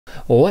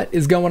What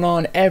is going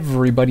on,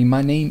 everybody?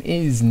 My name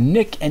is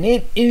Nick, and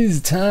it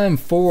is time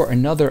for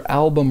another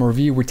album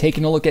review. We're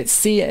taking a look at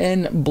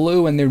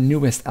CNBLUE and their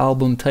newest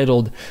album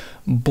titled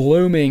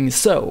Blueming.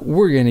 So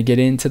we're gonna get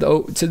into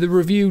the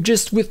review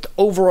just with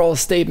overall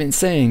statement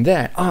saying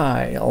that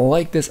I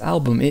like this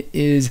album. It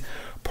is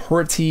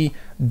pretty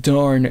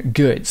darn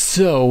good.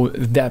 So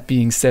that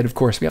being said, of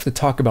course, we have to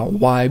talk about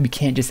why. We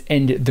can't just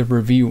end the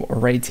review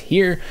right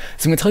here.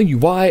 So I'm gonna tell you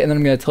why, and then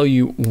I'm gonna tell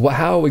you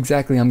how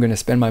exactly I'm gonna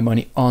spend my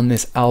money on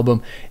this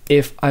album,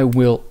 if I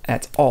will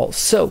at all.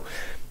 So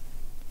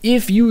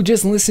if you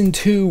just listen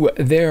to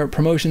their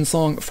promotion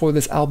song for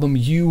this album,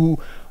 you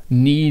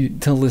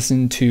need to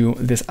listen to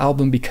this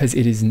album because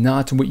it is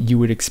not what you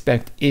would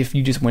expect if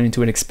you just went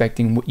into it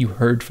expecting what you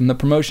heard from the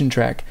promotion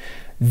track.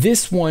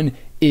 This one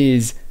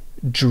is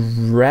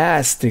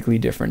drastically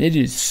different. It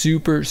is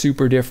super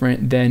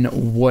different than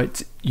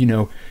what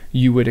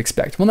you would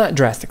expect. Well, not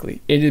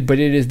drastically, but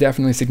it is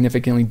definitely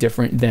significantly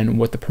different than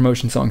what the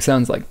promotion song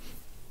sounds like.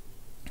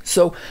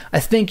 So I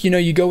think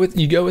you go with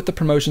the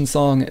promotion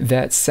song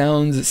that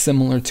sounds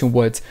similar to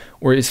what,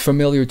 or is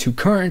familiar to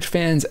current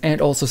fans,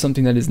 and also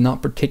something that is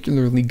not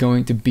particularly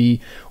going to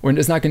be, or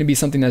it's not going to be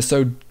something that's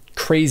so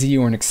crazy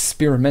or an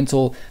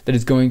experimental that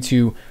is going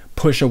to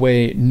push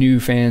away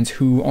new fans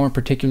who aren't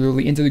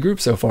particularly into the group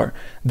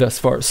thus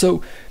far.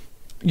 So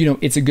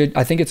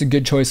I think it's a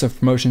good choice of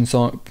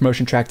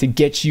promotion track to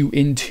get you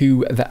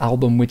into the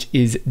album, which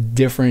is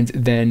different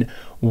than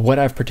what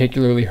I've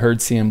particularly heard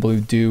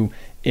CNBLUE do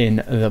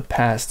in the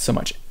past so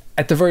much.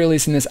 At the very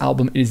least, in this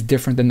album, it is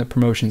different than the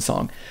promotion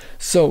song.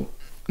 So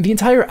the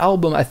entire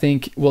album, I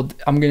think, well,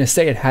 I'm going to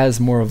say it has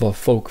more of a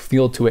folk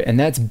feel to it, and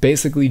that's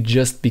basically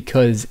just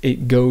because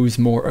it goes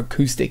more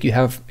acoustic. You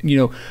have,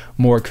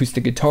 more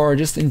acoustic guitar,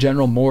 just in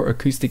general, more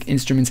acoustic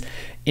instruments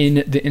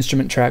in the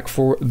instrument track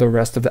for the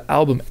rest of the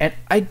album, and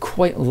I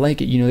quite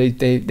like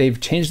it.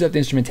 They've changed up the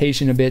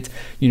instrumentation a bit,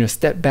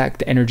 stepped back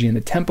the energy and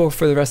the tempo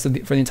for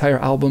the entire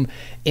album.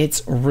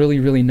 It's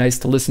really nice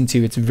to listen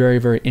to. It's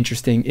very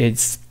interesting.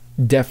 It's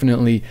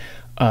definitely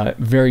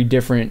very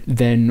different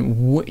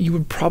than what you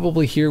would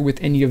probably hear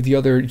with any of the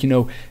other,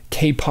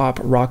 K-pop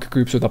rock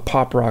groups or the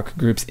pop rock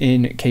groups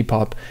in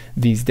K-pop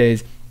these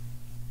days.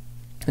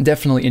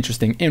 Definitely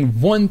interesting.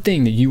 And one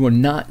thing that you will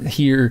not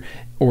hear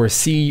or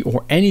see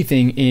or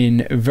anything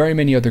in very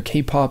many other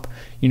K-pop,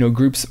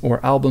 groups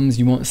or albums,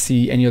 you won't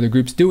see any other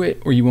groups do it,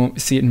 or you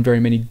won't see it in very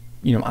many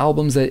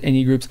albums that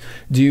any groups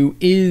do,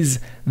 is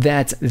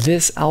that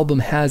this album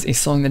has a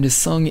song that is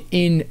sung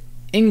in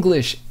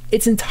English.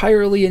 It's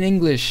entirely in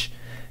English.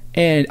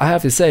 And I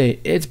have to say,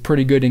 it's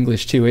pretty good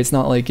English too. It's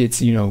not like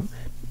it's,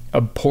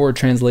 a poor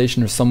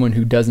translation of someone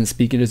who doesn't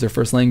speak it as their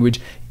first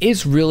language.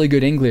 It's really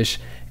good English,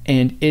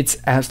 and it's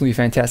absolutely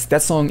fantastic.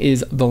 That song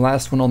is the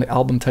last one on the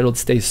album, titled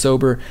Stay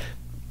Sober.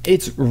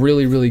 It's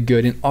really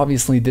good, and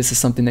obviously this is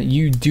something that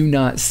you do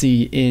not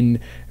see in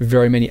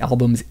very many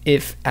albums,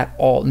 if at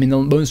all. I mean, the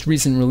most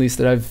recent release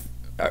that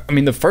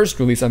the first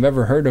release I've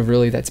ever heard of,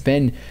 really, that's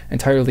been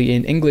entirely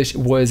in English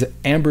was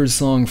Amber's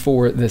song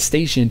for The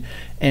Station,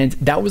 and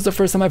that was the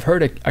first time I've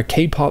heard a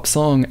K-pop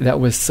song that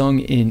was sung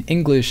in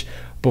English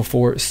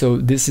before. So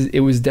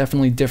it was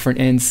definitely different,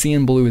 and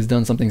CNBLUE has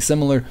done something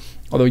similar,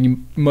 although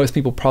most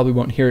people probably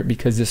won't hear it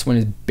because this one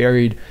is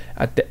buried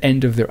at the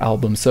end of their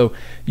album. So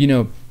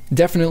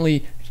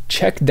definitely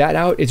check that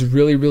out. It's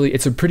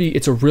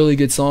it's a really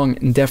good song,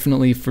 and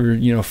definitely for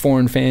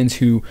foreign fans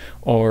who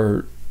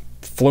are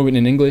fluent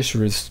in English,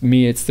 or as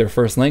me, it's their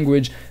first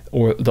language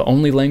or the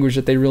only language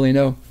that they really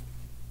know.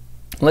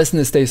 Listen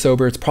to Stay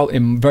Sober. It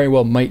very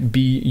well might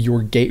be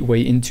your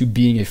gateway into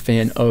being a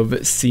fan of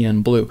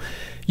CNBLUE.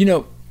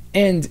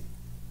 And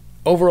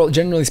overall,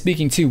 generally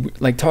speaking too,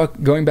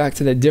 going back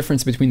to that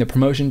difference between the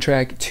promotion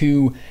track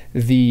to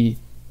the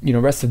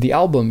rest of the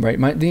album,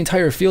 right? The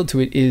entire feel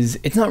to it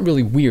it's not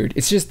really weird.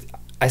 It's just,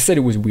 I said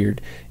it was weird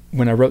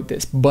when I wrote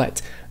this,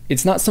 but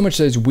it's not so much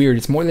that it's weird,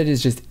 it's more that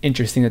it's just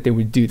interesting that they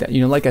would do that.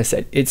 Like I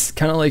said, it's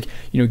kind of like,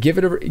 give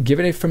it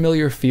a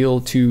familiar feel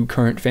to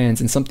current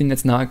fans, and something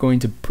that's not going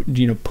to,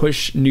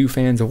 push new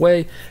fans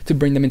away to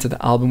bring them into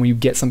the album, when you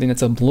get something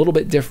that's a little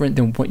bit different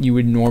than what you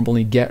would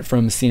normally get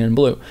from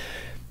CNBLUE.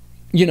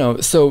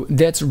 So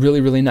that's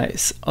really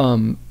nice.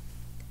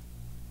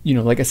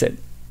 Like I said,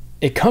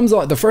 it comes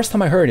on, the first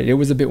time I heard it, it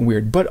was a bit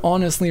weird, but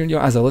honestly,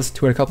 as I listened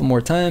to it a couple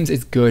more times,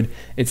 it's good,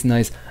 it's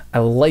nice. I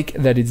like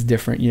that it's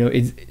different.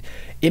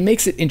 It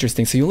makes it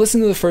interesting. So you listen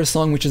to the first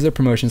song, which is their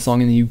promotion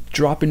song, and then you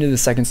drop into the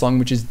second song,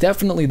 which is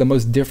definitely the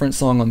most different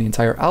song on the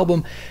entire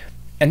album,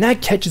 and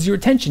that catches your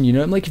attention.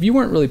 I'm like, if you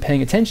weren't really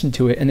paying attention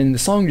to it, and then the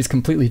song just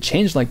completely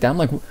changed like that, I'm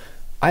like,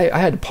 I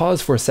had to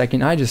pause for a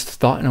second. I just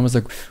thought, and I was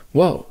like,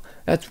 whoa,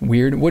 that's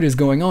weird. What is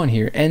going on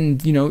here?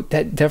 And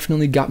that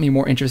definitely got me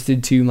more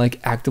interested to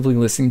actively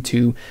listening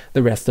to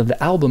the rest of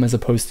the album, as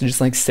opposed to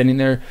just sitting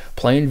there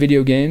playing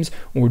video games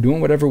or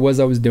doing whatever it was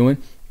I was doing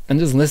and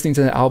just listening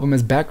to the album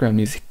as background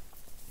music.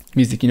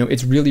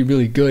 It's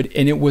really good,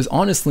 and it was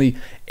honestly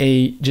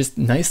a just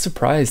nice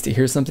surprise to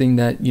hear something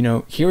that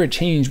hear a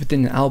change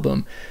within the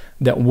album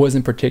that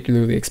wasn't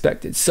particularly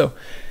expected. So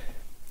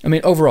I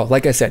mean, overall,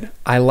 like I said,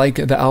 I like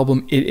the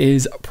album. It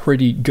is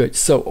pretty good.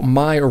 So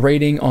my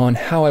rating on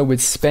how I would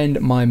spend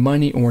my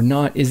money or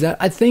not is that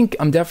I think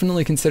I'm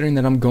definitely considering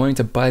that I'm going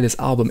to buy this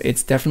album.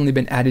 It's definitely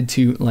been added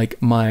to like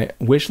my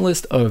wish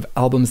list of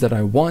albums that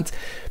I want.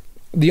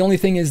 The only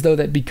thing is though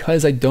that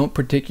because I don't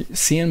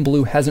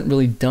CNBLUE hasn't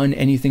really done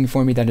anything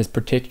for me that has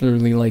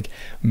particularly like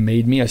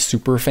made me a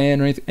super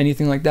fan or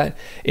anything like that.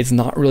 It's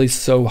not really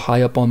so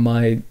high up on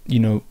my, you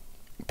know,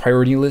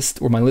 priority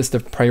list or my list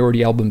of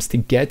priority albums to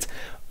get.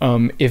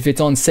 If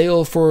it's on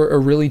sale for a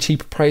really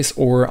cheap price,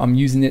 or I'm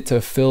using it to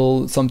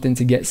fill something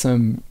to get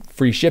some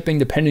free shipping,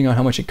 depending on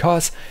how much it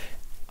costs,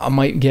 I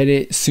might get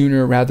it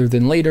sooner rather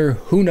than later.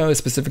 Who knows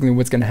specifically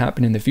what's going to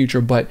happen in the future,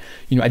 but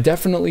you know, I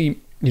definitely,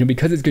 you know,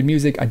 because it's good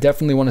music, I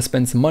definitely want to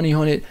spend some money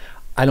on it.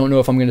 I don't know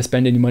if I'm going to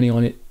spend any money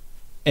on it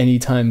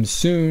anytime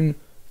soon.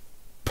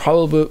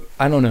 Probably,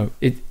 I don't know.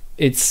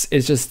 It's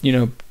just, you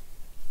know,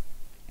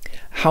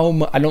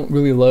 I don't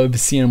really love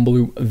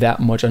CNBLUE that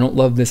much. I don't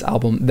love this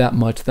album that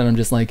much that I'm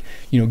just like,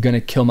 you know, gonna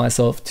kill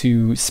myself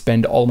to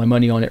spend all my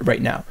money on it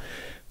right now.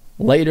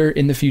 Later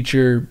in the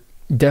future,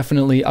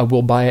 definitely I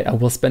will buy it, I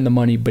will spend the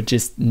money, but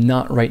just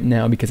not right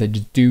now because I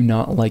just do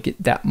not like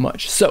it that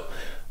much. So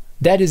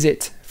that is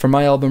it for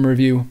my album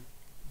review.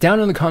 Down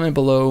in the comment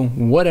below,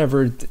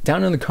 whatever,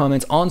 down in the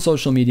comments on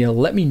social media,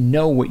 let me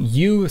know what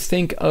you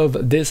think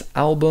of this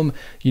album.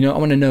 You know, I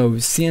want to know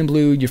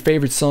CNBLUE, your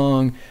favorite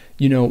song,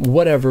 you know,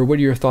 whatever. What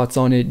are your thoughts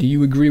on it? Do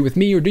you agree with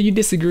me or do you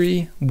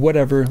disagree?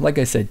 Whatever. Like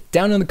I said,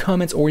 down in the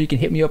comments, or you can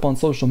hit me up on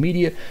social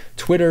media,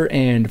 Twitter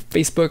and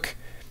Facebook.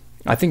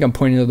 I think I'm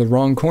pointing to the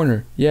wrong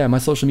corner. Yeah, my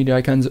social media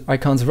icons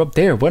are up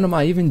there. What am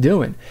I even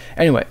doing?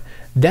 Anyway,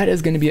 that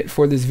is going to be it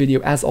for this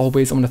video. As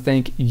always, I want to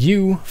thank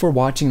you for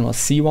watching, and I'll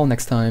see you all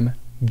next time.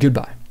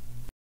 Goodbye.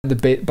 By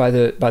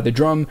the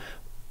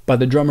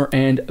drummer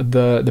and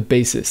the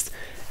bassist,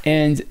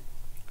 and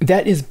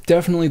that is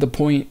definitely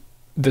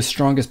the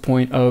strongest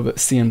point of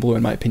CNBLUE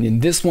in my opinion.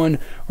 This one,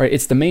 right,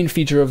 it's the main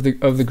feature of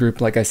the group.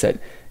 Like I said,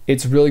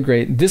 it's really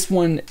great. This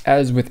one,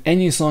 as with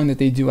any song that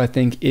they do, I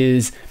think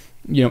is,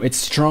 you know, it's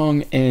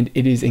strong and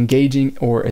it is engaging, or